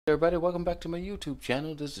Everybody, welcome back to my YouTube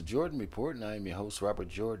channel. This is Jordan Report, and I am your host, Robert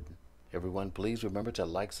Jordan. Everyone, please remember to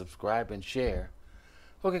like, subscribe, and share.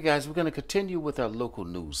 Okay, guys, we're going to continue with our local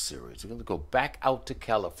news series. We're going to go back out to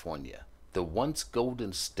California, the once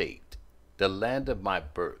golden state, the land of my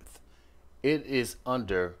birth. It is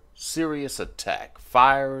under serious attack.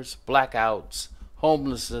 Fires, blackouts,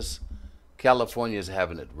 homelessness. California is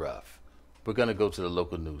having it rough. We're going to go to the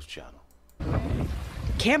local news channel.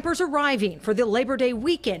 Campers arriving for the Labor Day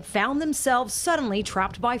weekend found themselves suddenly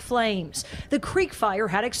trapped by flames. The creek fire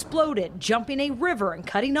had exploded, jumping a river and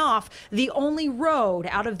cutting off the only road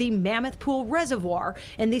out of the Mammoth Pool Reservoir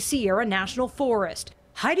in the Sierra National Forest.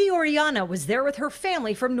 Heidi Oriana was there with her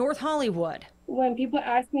family from North Hollywood. When people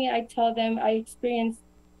ask me, I tell them I experienced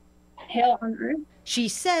hell on earth. She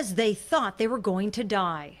says they thought they were going to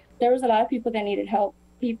die. There was a lot of people that needed help.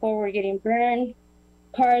 People were getting burned.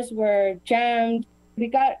 Cars were jammed. We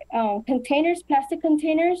got containers, plastic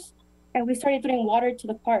containers, and we started putting water to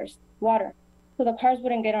the cars, so the cars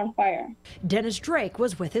wouldn't get on fire. Dennis Drake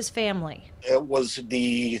was with his family. It was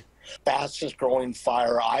the fastest growing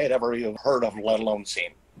fire I had ever even heard of, let alone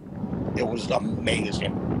seen. It was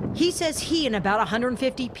amazing. He says he and about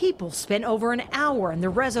 150 people spent over an hour in the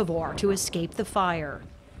reservoir to escape the fire.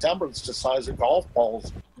 It's the size of golf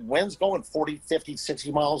balls. Wind's going 40, 50,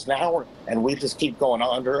 60 miles an hour, and we just keep going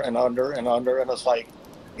under and under and under. And it's like,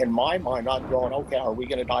 in my mind, I'm going, okay, are we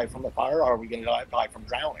going to die from the fire, or are we going to die from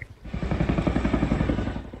drowning?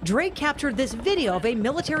 Drake captured this video of a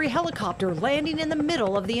military helicopter landing in the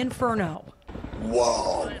middle of the inferno.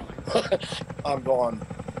 Whoa. I'm going,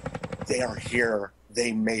 they are here.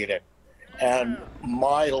 They made it. And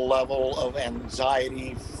my level of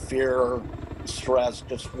anxiety, fear, stress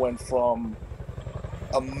just went from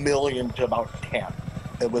 1 million to about 10.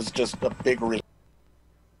 It was just a big relief.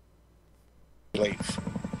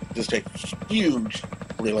 Just a huge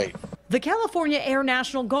relief. The California Air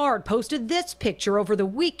National Guard posted this picture over the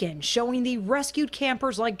weekend showing the rescued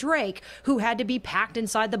campers like Drake who had to be packed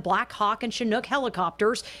inside the Black Hawk and Chinook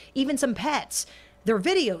helicopters, even some pets. Their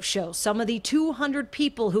video shows some of the 200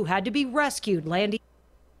 people who had to be rescued landing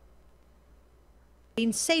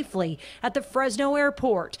safely at the Fresno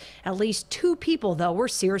airport. At least 2 people, though, were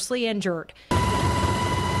seriously injured.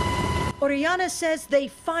 Oriana says they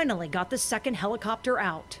finally got the second helicopter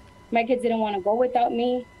out. My kids didn't want to go without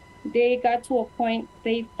me. They got to a point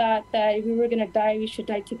they thought that if we were going to die, we should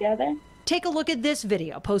die together. Take a look at this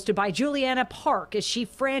video posted by Juliana Park as she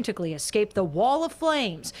frantically escaped the wall of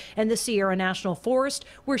flames in the Sierra National Forest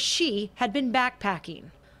where she had been backpacking.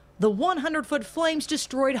 The 100-foot flames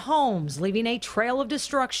destroyed homes, leaving a trail of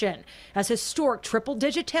destruction as historic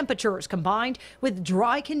triple-digit temperatures combined with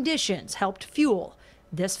dry conditions helped fuel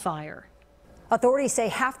this fire. Authorities say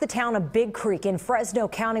half the town of Big Creek in Fresno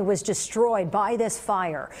County was destroyed by this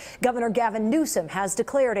fire. Governor Gavin Newsom has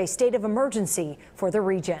declared a state of emergency for the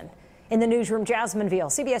region. In the newsroom, Jasmine Veal,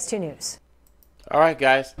 CBS 2 News. All right,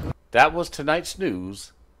 guys, that was tonight's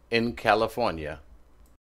news in California.